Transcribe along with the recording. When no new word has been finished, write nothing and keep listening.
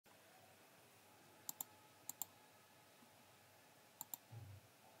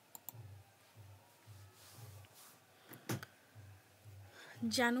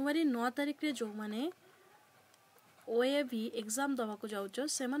जनवरी 9 तारिख रे जो माने OAV एग्जाम दवा को जाउचो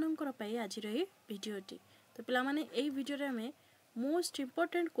सेमानंकर पई आज रही वीडियोटी। तो पिला माने एई वीडियो रे हमें मोस्ट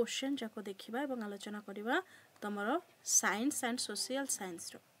इंपोर्टेंट क्वेश्चन जाको देखिबा एवं आलोचना करिबा तमरो साइंस एंड सोशल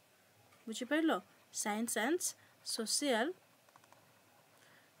साइंस रो बुझि परलो। साइंस एंड सोशल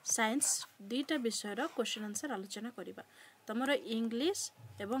साइंस दीटा विषय रो क्वेश्चन आंसर आलोचना करिबा। तमरो इंग्लिश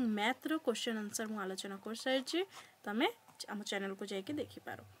एवं मैथ रो क्वेश्चन आंसर मु आलोचना कर साइछि, तमे हम चैनल को जाके देखि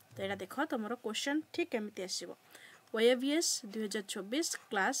पारो। तो एटा देखो तमरो क्वेश्चन ठीक केमिति आसीबो। OAVS 2024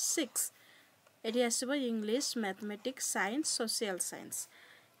 class 6 eighty आसीबो English, mathematics, science, social science.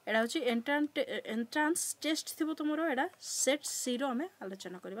 एटा होची एंट्रांस टेस्ट थिबो तमरो। एटा सेट सी रो हमें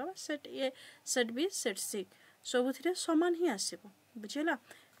आलोचना करबा। सेट ए, सेट बी, सेट सी सबुथिरे समान ही आसीबो, बुझिला।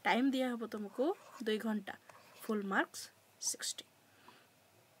 टाइम दिया हबो तुमको 2 घंटा, फुल मार्क्स 60।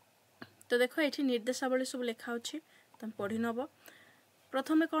 तो देखो एठी निर्देशावली सब लिखा होची, तुम पढ़ी नबो।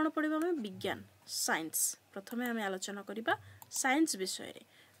 प्रथमे कौन पढ़िबा हमें विज्ञान साइंस। प्रथमे हमें आलोचना करिबा साइंस विषय रे।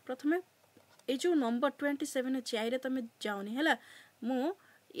 प्रथमे ए जो नंबर 27 अछि आइरे तमे जाउनी हला। मु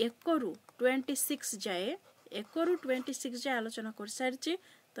 1 रु 26 जाए 1 रु 26 जाए आलोचना कर सारछि,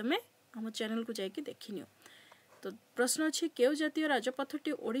 तमे हम चैनल को जाय कि देखिनियो। तो प्रश्न अछि केउ जातीय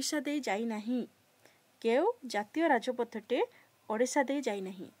राजपथटी ओडिशा दे जाई नाही। केउ जातीय राजपथटी ओडिशा दे जाई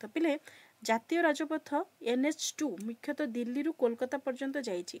नाही। तो पिले जातीय राजपथ NH2 मुख्यतः दिल्ली रु कोलकाता पर्यंत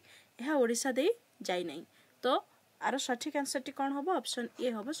जाईची, यह ओडिशा दे जाई नाही। तो आरो सठिक आंसर टी कोन होबो? ऑप्शन ए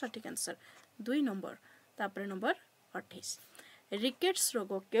होबो सठिक आंसर 2 नंबर। तापर नंबर 28 रिकेट्स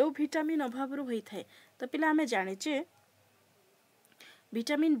रोग केउ विटामिन अभाव रु होई थाए। तो पिला हमें जाने जे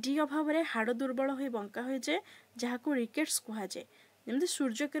विटामिन डी अभाव रे हाड़ दुर्बल होई बंका होई जे, जहा को रिकेट्स कहा जाए। जेमति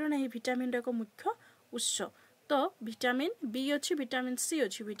सूर्य किरण ही विटामिन रे को मुख्य उत्स। तो विटामिन बी अच्छी, विटामिन सी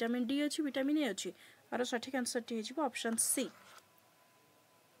अच्छी, विटामिन डी अच्छी, विटामिन ए अच्छी। और सठिक answer T हेजिबो option C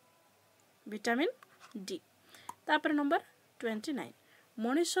vitamin D. तापर नंबर 29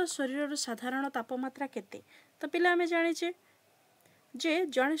 मनुष्य शरीर रो साधारण तापमात्रा केते। तो पिला हमें जानि जे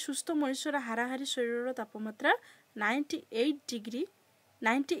जने सुस्थ मनुष्य हाराहारी शरीर रो तापमात्रा 98 डिग्री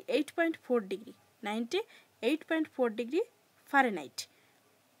 98.4 डिग्री 98.4 डिग्री फारेनहाइट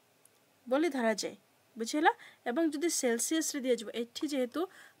बोली धरा जाए, बुझेला। एवं जदि सेल्सियस रे दिया जबो, एठी जेहेतु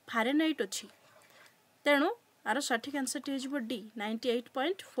फारेनहाइट अछि तेणु आरो सठिक answer T हेजिबो D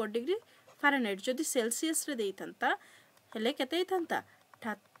 98.4 degree Fahrenheit. जदि सेल्सियस रे देइतंता हेले केते हेइतंता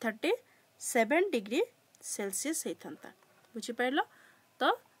 37 डिग्री सेल्सियस हेइतंता, बुझि पाइलो।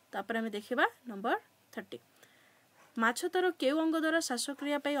 तो तापर हम देखिबा नंबर 30 माछ तर केउ अंग द्वारा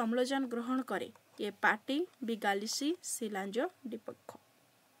श्वासक्रिया पई अम्लजान ग्रहण करे। ए पाटी, बी गालिसी, सी लांज, डी पक्ष।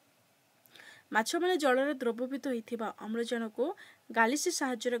 माछ माने जल रे द्रवीभूत होइथिबा अम्लजान को गालिसी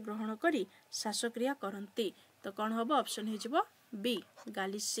साहाय्य ग्रहण करी श्वासक्रिया करंती। तो कौन होबो? Option हेजिबो B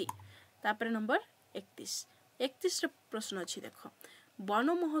गालिसी। तापर नंबर 31 रे प्रश्न अछि देखो। वन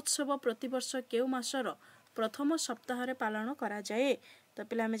महोत्सव प्रति वर्ष केउ मासर प्रथम सप्ताह रे पालन करा जाए। तो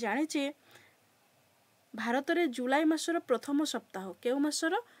पिला हमें जानि जे भारत रे जुलाई मासर प्रथम सप्ताह केउ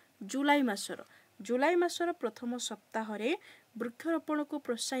मासर? जुलाई मासर प्रथम सप्ताह रे वृक्षरोपण को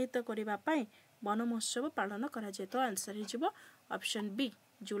प्रोत्साहित करिबा पई वन महोत्सव पालन करा जाए। तो आंसर हेजिबो ऑप्शन बी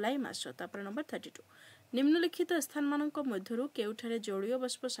जुलाई मास। तापर नंबर 32 निम्नलिखित स्थान मानक मध्यरु केउठारे जलीय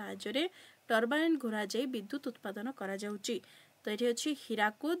बाष्प सहाय्य रे टरबाइन घुरा जाई विद्युत उत्पादन करा जाउची। तो एठी अछि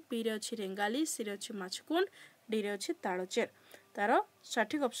हीराकुद, बी रे अछि रेंगाली, सी रे अछि माछकुंड, डी रे अछि ताळचेर। तारो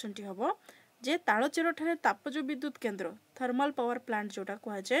सठिक ऑप्शन टी हबो जे ताळचेर ठारे तापज विद्युत केंद्र थर्मल पावर प्लांट जोटा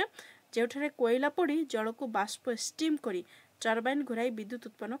कहा जाए, जेठारे कोयला पड़ी जल को बाष्प स्टीम करी टरबाइन घुराई विद्युत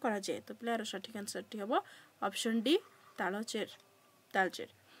उत्पन्न करा जाए। तो पिलार सठिक आंसर टी हबो ऑप्शन डी ताळचेर।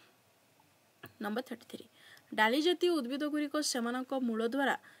 नंबर 33 डाली जातीय उद्भिद गुरिक सेमानक मूल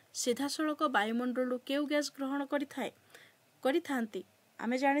द्वारा सीधा सड़क वायुमंडल केउ गैस ग्रहण करिथांती।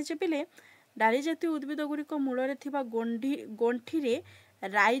 आमे जानि जे पिले डाली जातीय उद्भिद गुरिक मूल रे थिबा गोंठी रे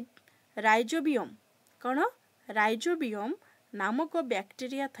राइजोबियम नामक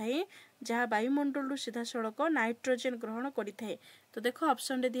बैक्टीरिया थाए, जहाँ वायुमंडल सीधा सड़क नाइट्रोजन ग्रहण करिथाए। तो देखो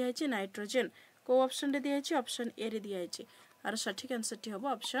ऑप्शन रे दिया है नाइट्रोजन। को ऑप्शन रे दिया है? ऑप्शन ए रे दिया है। और सठिक आंसर टी हबो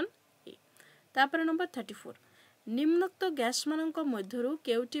ऑप्शन ए। तापर नंबर 34 निम्नोक्त गैस मानक मध्यरु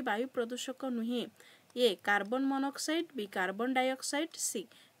केउटी वायु प्रदूषक नुहे। ए carbon monoxide, B carbon dioxide, सी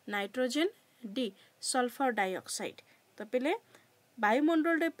नाइट्रोजन, डी सल्फर डाइऑक्साइड। तो पिले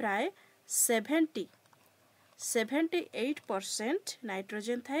वायुमंडल रे प्राय 78%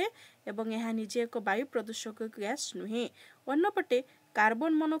 नाइट्रोजन थाए एवं यह निजे एक वायु प्रदूषक गैस नुहे। अन्यपटे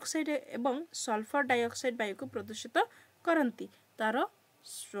कार्बन मोनोक्साइड एवं सल्फर डाइऑक्साइड वायु को प्रदूषित करंती। तारो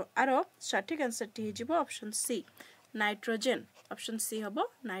सठिक answer T हेजिबो option C nitrogen. Option C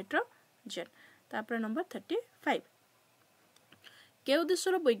हबो नाइट्रोजेन। तापर नंबर 35 केउ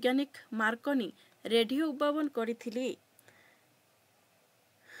देशर वैज्ञानिक मार्कोनी रेडियो उद्भावन करथिले?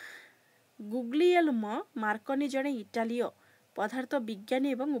 गुग्लिएल्मो मार्कोनी जड़े इटालीय पदार्थ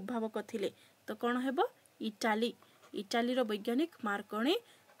विज्ञानी एवं उद्भावक थिले। तो कौन हेबो इटाली इटाली रो वैज्ञानिक मार्कोनी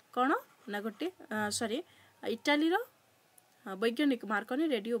कौन ना गोटे सॉरी इटाली रो वैज्ञानिक मार्कोनी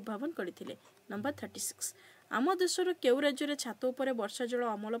रेडियो उद्भावन करथिले। नंबर 36 आम देशर केउ राज्य छात उपरे वर्षा जल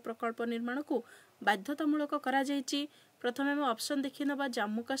अमल प्रकल्प निर्माण को बाध्यतामूलक करा जायछि? प्रथम हम ऑप्शन देखि नबा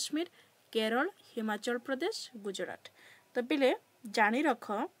जम्मू काश्मीर, केरल, हिमाचल प्रदेश, गुजरात। तो पिले जानी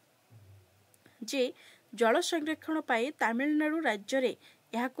रख जे जल संरक्षण पाई तमिलनाडु राज्य रे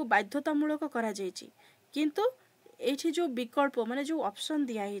यहाकू बाध्यतामूलक करा जायछि, किंतु एठी जो विकल्प माने जो ऑप्शन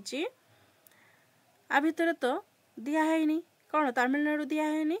दिया हेछि आ भितर तो दिया हैनी कौन तमिलनाडु दिया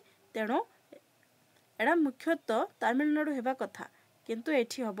हैनी, तेणु एडा मुख्यतः तमिलनाडु हेबा कथा, किंतु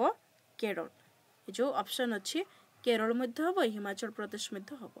एठी हबो केरल। जो ऑप्शन अछि केरल मध्य हबो, हिमाचल प्रदेश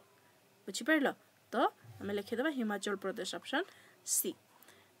मध्य हबो। बुझि पाइलो? तो हमें लिखि देबा हिमाचल प्रदेश ऑप्शन सी।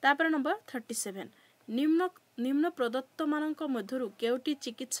 तापर नंबर 37 निम्न प्रदत्त मानक मध्यरु केउटी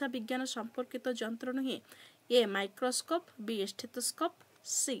चिकित्सा विज्ञान संपर्कित यंत्र नुहे? A microscope, B stethoscope,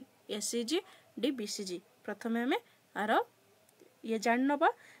 C ACG, D BCG. प्रथमे हमें आर ये जाननबा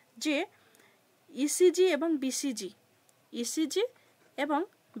जे ईसीजी एवं बीसीजी एवं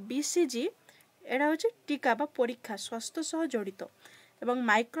बीसीजी एडा होछि टीका बा परीक्षा स्वास्थ्य सह जड़ित एवं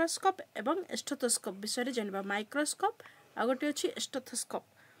माइक्रोस्कोप एवं स्टेथोस्कोप विषय जानबा। माइक्रोस्कोप आ गोटे अछि स्टेथोस्कोप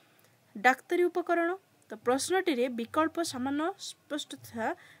डाक्तरी उपकरण। तो प्रश्नटी रे विकल्प सामान्य स्पष्ट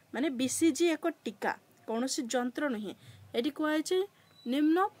था माने बीसीजी एक टीका कौनसी यंत्र नुहे। एटी कहै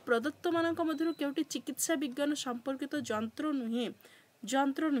निम्न प्रदत्त मानक मध्यरु केउटी चिकित्सा विज्ञान संपर्कित यंत्र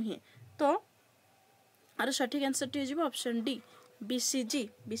नुहे। तो आर सठिक आंसर टी हो ऑप्शन डी बीसीजी।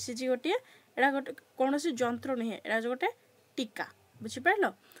 बीसीजी गोटे एडा गोटे कौनसी यंत्र नुहे, एडा गोटे टीका। बुझि पाइलो?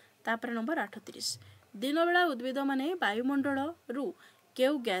 तापर नंबर 38 दिन बेला उद्भिद माने वायुमंडल रु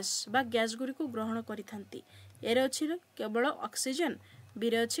केउ गैस बा गैस गुरी को ग्रहण करिथांती? ए रे अछि केवल ऑक्सीजन, बी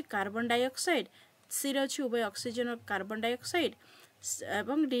रे अछि कार्बन डाइऑक्साइड, सी रे अछि उभय ऑक्सीजन और कार्बन डाइऑक्साइड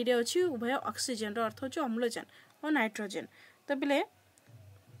एवं डी रे अछि उभय ऑक्सीजन रो अर्थ होछि अम्लजान और नाइट्रोजन। तो बिले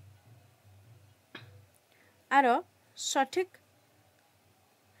आरो सठिक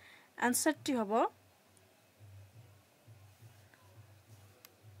आंसर टी हबो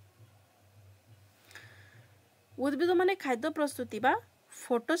उद्भिद माने खाद्य प्रस्तुति बा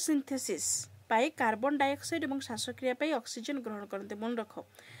फोटोसिंथेसिस पाई कार्बन डाइऑक्साइड एवं श्वासक्रिया पाई ऑक्सीजन ग्रहण करते। मन रख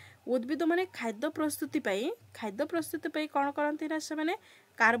उद्भिद माने खाद्य प्रस्तुति पाई कौन करती ना से माने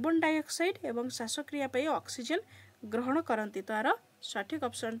कार्बन डाइऑक्साइड एवं श्वासक्रिया पाई ऑक्सीजन ग्रहण करती। तो आर सठिक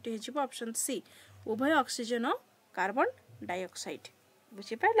ऑप्शन टी हो ऑप्शन सी उभय ऑक्सीजन और कार्बन डाइऑक्साइड।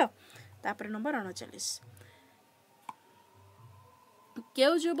 बुझी पाइलो? तापर नंबर 39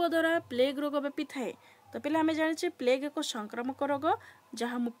 केउ जीव द्वारा प्लेग रोग व्यापी थाए? तो पिला हमें जाने प्लेग एक संक्रामक रोग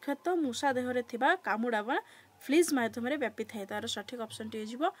जहाँ मुख्यतः मूषा देहरे थिबा कामुड़ा बा फ्लीज माध्यम रे व्यापी थाए। तार सठिक ऑप्शन टी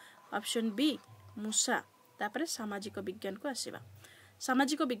हो ऑप्शन बी मूषा। तापर सामाजिक विज्ञान को आसीबा।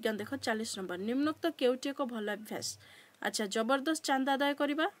 सामाजिक विज्ञान देखो 40 नंबर निम्नोक्त केउटी एक भल अभ्यास? अच्छा जबरदस्त चांदा आदाय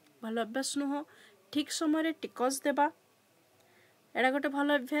करबा भल अभ्यास नुह, ठीक समय टिकस देबा एडा गोटे भल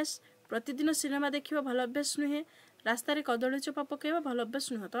अभ्यास, प्रतिदिन सिनेमा देखिबा भल अभ्यास नुहे, रास्ता रे कदली चोपा पकेबा भल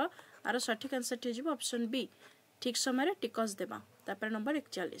अभ्यास नुह। तो आर सठिक आंसर टी हो ऑप्शन बी ठीक समय टिकस देबा। तापर नंबर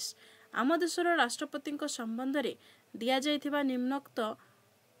 41 आम देशर राष्ट्रपति संबंध रे दिया जाइथिबा निम्नोक्त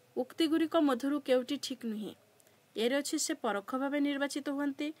उक्ति गुरिक मध्यरु केउटी ठीक नुहे? ए रे अछि से परोक्ष भाव निर्वाचित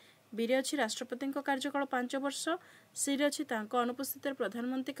हुअन्ति, बी रे अछि राष्ट्रपति कार्यकाल 5 वर्ष, सी रे अछि तांको अनुपस्थित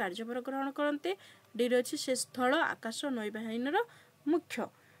प्रधानमंत्री कार्यभार ग्रहण करते, डी रे अछि से स्थल आकाश नौबाहिनीर मुख्य।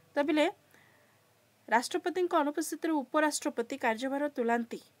 तबिले राष्ट्रपति अनुपस्थित उपराष्ट्रपति कार्यभार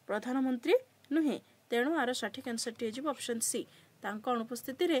तुलांती प्रधानमंत्री नुहे, तेणु आर सठिक आंसर टी हो ऑप्शन सी तांको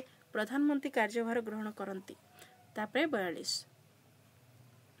अनुपस्थित प्रधानमंत्री कार्यभार ग्रहण करती। तापरे 42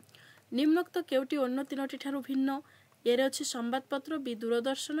 निम्नोक्त केउटी अन्य तीनोटी ठारू भिन्न? ए रे अछि संवादपत्र, बी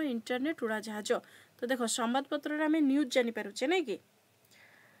दूरदर्शन, इंटरनेट, उड़ाजहाज। तो देखो संवादपत्र रे हमें न्यूज जानि पारुचे नै कि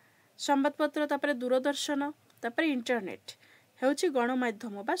संवादपत्र, तापरे दूरदर्शन, तापरे इंटरनेट हेउछि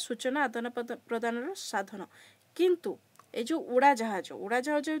गणमाध्यम बा सूचना आदान प्रदान साधन, किंतु ए जो उड़ाजहाज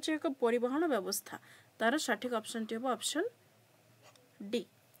हेउछि एक परिवहन व्यवस्था। तार सठिक ऑप्शन टी हो ऑप्शन डी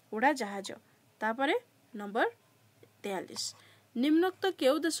उड़ाजहाज। तापरे नंबर 43 निम्नोक्त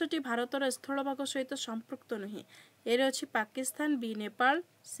केउ देशटी भारतर स्थलभाग सहित संपृक्त नुहे? ए रे अछि पाकिस्तान, बी नेपाल,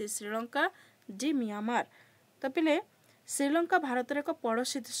 सी श्रीलंका, डी म्यांमार। तो पिले श्रीलंका भारतर एक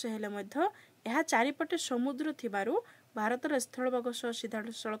पड़ोसी देश हेले मध्य एहा चारिपटे समुद्र थिबारु ଭାରତର ସ୍ଥଳଭାଗ ସହ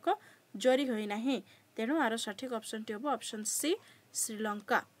ସିଧାସଳଖ ଜରି ହୋଇନାହିଁ। ତେଣୁ ଆର ସଠିକ ଅପସନଟି ହେବ ଅପସନ ସି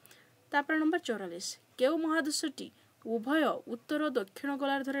ଶ୍ରୀଲଙ୍କା। ତାପରେ ନମ୍ବର 44 କେଉଁ ମହାଦେଶଟି ଉଭୟ ଉତ୍ତର ଓ ଦକ୍ଷିଣ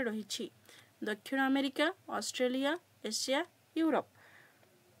ଗୋଲାର୍ଦ୍ଧରେ ରହିଛି? ଦକ୍ଷିଣ ଆମେରିକା, ଅଷ୍ଟ୍ରେଲିଆ, ଏସିଆ, ୟୁରୋପ।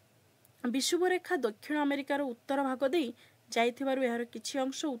 ବିଷୁବରେଖା ଦକ୍ଷିଣ ଆମେରିକାର ଉତ୍ତର ଭାଗ ଦେଇ ଯାଇଥିବାରୁ ଏହାର କିଛି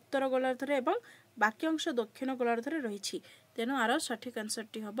ଅଂଶ ଉତ୍ତର ଗୋଲାର୍ଦ୍ଧରେ ଏବଂ ବାକି ଅଂଶ ଦକ୍ଷିଣ ଗୋଲାର୍ଦ୍ଧରେ ରହିଛି। ତେଣୁ ଆର ସଠିକ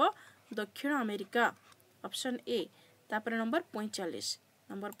ଆନ୍ସରଟି ହେବ ଦକ୍ଷିଣ ଆମେରିକା ଅପସନ ଏ। ତାପରେ ନମ୍ବର 45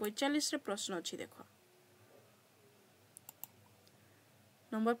 ନମ୍ବର 45 ରେ ପ୍ରଶ୍ନ ଅଛି ଦେଖ।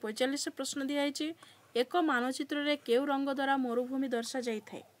 ନମ୍ବର 45 ରେ ପ୍ରଶ୍ନ ଦିଆଯାଇଛି ଏକ ମାନଚିତ୍ରରେ କେଉଁ ରଙ୍ଗ ଦ୍ୱାରା ମରୁଭୂମି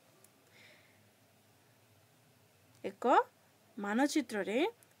ଦର୍ଶାଯାଇଥାଏ? ଏକ ମାନଚିତ୍ରରେ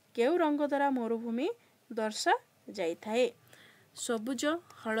କେଉଁ ରଙ୍ଗ ଦ୍ୱାରା ମରୁଭୂମି ଦର୍ଶାଯାଇଥାଏ? ସବୁଜ,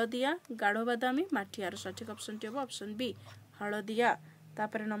 ହଳଦିଆ, ଗାଢ଼ ବାଦାମୀ, ମାଟିଆର ସଠିକ ଅପସନଟି ହେବ ଅପସନ ବି ହଳଦିଆ।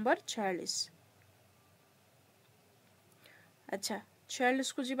 ତାପରେ ନମ୍ବର 46। ଆଚ୍ଛା 46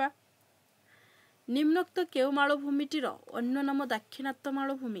 କୁ ଯିବା। ନିମ୍ନୋକ୍ତ କେଉଁ ମାଳଭୂମିଟିର ଅନ୍ୟ ନାମ ଦାକ୍ଷିଣାତ୍ୟ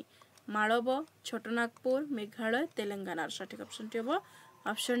ମାଳଭୂମି? ମାଳବ, ଛୋଟନାଗପୁର, ମେଘାଳୟ, ତେଲେଙ୍ଗାନାର ସଠିକ ଅପସନଟି ହେବ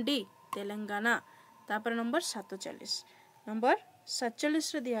ଅପସନ ଡି ତେଲେଙ୍ଗାନା। ତାପରେ ନମ୍ବର 47 ନମ୍ବର 47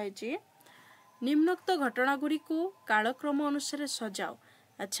 ରେ ଦିଆଯାଇଛି ନିମ୍ନୋକ୍ତ ଘଟଣାଗୁଡ଼ିକୁ କାଳକ୍ରମ ଅନୁସାରେ ସଜାଅ।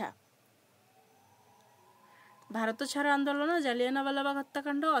 ଆଚ୍ଛା ଭାରତ ଛାଡ଼ ଆନ୍ଦୋଳନ, ଜାଲିଆନାବାଲାବାଗ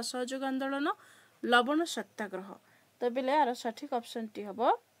ହତ୍ୟାକାଣ୍ଡ, ଅସହଯୋଗ ଆନ୍ଦୋଳନ, ଲବଣ ସତ୍ୟାଗ୍ରହ। ତ ବେଲେ ଆର ସଠିକ ଅପସନଟି ହେବ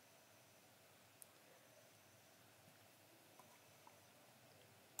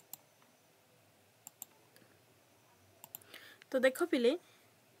ତ ଦେଖ ପିଲେ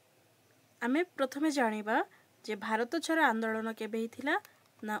ଆମେ ପ୍ରଥମେ ଜାଣିବା ଯେ ଭାରତ ଛାଡ଼ ଆନ୍ଦୋଳନ କେବେ ହେଇଥିଲା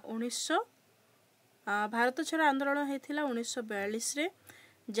ନା ଭାରତ ଛାଡ଼ ଆନ୍ଦୋଳନ ହେଇଥିଲା 1942 ରେ।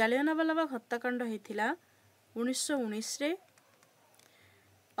 ଜାଲିଆନାବାଲାବାଗ ହତ୍ୟାକାଣ୍ଡ ହେଇଥିଲା 1919 ରେ।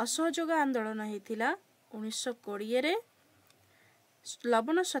 ଅସହଯୋଗ ଆନ୍ଦୋଳନ ହେଇଥିଲା 1920 ରେ।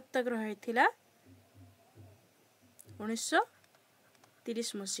 ଲବଣ ସତ୍ୟାଗ୍ରହ ହେଇଥିଲା 1930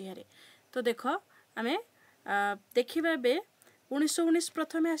 ମସିହାରେ। ତ ଦେଖ ଆମେ ଦେଖିବା ଏବେ 1919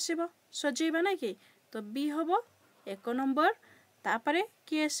 ପ୍ରଥମେ ଆସିବ ସଜେଇବା ନାଇଁ କି? ତ ବି ହବ 1 ନମ୍ବର। ତାପରେ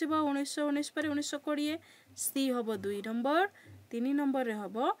କିଏ ଆସିବ 1919 ପରେ 1920? ସି ହବ 2 ନମ୍ବର। 3 ନମ୍ବରରେ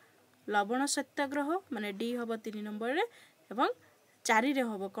ହବ ଲବଣ ସତ୍ୟାଗ୍ରହ ମାନେ ଡି ହବ 3 ନମ୍ବରରେ ଏବଂ 4ରେ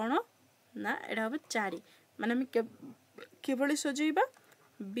ହବ କ'ଣ ନା ଏଟା ହବ 4 ମାନେ ଆମେ କିଭଳି ସଜେଇବା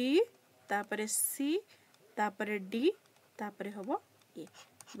ବି ତାପରେ ସି ତାପରେ ଡି ତାପରେ ହବ ଏ।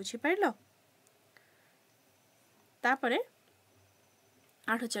 ବୁଝିପାରିଲ? ତାପରେ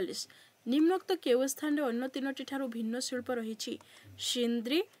 48 ନିମ୍ନୋକ୍ତ କେଉଁ ସ୍ଥାନରେ ଅନ୍ୟ 3ଟି ଠାରୁ ଭିନ୍ନ ଶିଳ୍ପ ରହିଛି?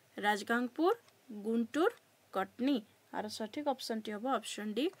 ସିନ୍ଦ୍ରି, ରାଜଗାଙ୍ଗପୁର, ଗୁଣ୍ଟୁର, କଟନୀ। ଆର ସଠିକ ଅପସନଟି ହେବ ଅପସନ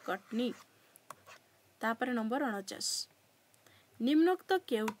ଡି କଟନୀ। ତାପରେ ନମ୍ବର 49 ନିମ୍ନୋକ୍ତ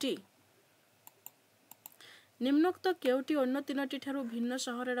କେଉଁଟି ଅନ୍ୟ 3ଟି ଠାରୁ ଭିନ୍ନ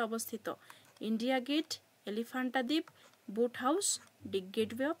ସହରରେ ଅବସ୍ଥିତ? ଇଣ୍ଡିଆ ଗେଟ୍, ଏଲିଫାଣ୍ଟା ଦ୍ୱୀପ, boot house,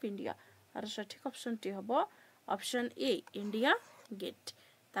 gateway of India. ଆର ସଠିକ ଅପସନଟି ହେବ ଅପସନ ଏ ଇଣ୍ଡିଆ ଗେଟ୍।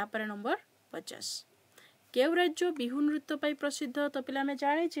 ତାପରେ ନମ୍ବର 50 କେଉଁ ରାଜ୍ୟ ବିହୁ ନୃତ୍ୟ ପାଇଁ ପ୍ରସିଦ୍ଧ? ତ ପିଲା ଆମେ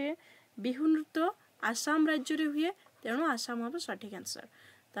ଜାଣିଛେ ବିହୁ ନୃତ୍ୟ ଆସାମ ରାଜ୍ୟରେ ହୁଏ। ତେଣୁ ଆସାମ ହେବ ସଠିକ ଆନ୍ସର।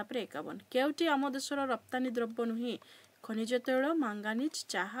 ତାପରେ 51 କେଉଁଟି ଆମ ଦେଶର ରପ୍ତାନି ଦ୍ରବ୍ୟ ନୁହେଁ? ଖଣିଜ ତୈଳ, ମାଙ୍ଗାନିଜ,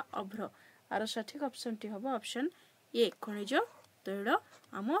 ଚାହା, ଅଭ୍ର। ଆର ସଠିକ ଅପସନଟି ହେବ ଅପସନ ଏ ଖଣିଜ ତୈଳ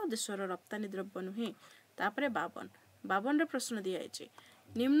ଆମ ଦେଶର ରପ୍ତାନି ଦ୍ରବ୍ୟ ନୁହେଁ। ତାପରେ 52ରେ ପ୍ରଶ୍ନ ଦିଆଯାଇଛି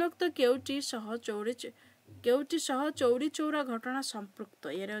ନିମ୍ନୋକ୍ତ କେଉଁଟି ସହ ଚୌରି ଚୌରା ଘଟଣା ସମ୍ପୃକ୍ତ?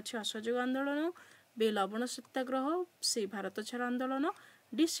 ଏରେ ଅଛି ଅସହଯୋଗ ଆନ୍ଦୋଳନ, ବି ଲବଣ ସତ୍ୟାଗ୍ରହ, ସି ଭାରତ ଛାଡ଼ ଆନ୍ଦୋଳନ,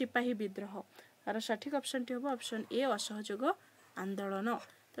 ଡି ସିପାହୀ ବିଦ୍ରୋହ। ଆର ସଠିକ ଅପସନଟି ହେବ ଅପସନ ଏ ଅସହଯୋଗ ଆନ୍ଦୋଳନ।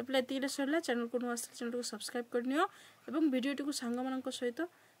 ତ ପିଲା ଏତିକିରେ ସରିଲା। ଚ୍ୟାନେଲକୁ ନୂଆ ଆସିଲେ ଚ୍ୟାନେଲକୁ ସବସ୍କ୍ରାଇବ କରିନିଅ ଏବଂ ଭିଡ଼ିଓଟିକୁ ସାଙ୍ଗମାନଙ୍କ ସହିତ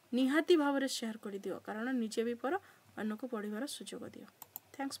ନିହାତି ଭାବରେ ସେୟାର କରିଦିଅ କାରଣ ନିଜେ ବି ପଢ଼ ଅନ୍ୟକୁ ପଢ଼ିବାର ସୁଯୋଗ ଦିଅ।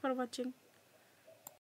 ଥ୍ୟାଙ୍କସ୍ ଫର ୱାଚିଂ।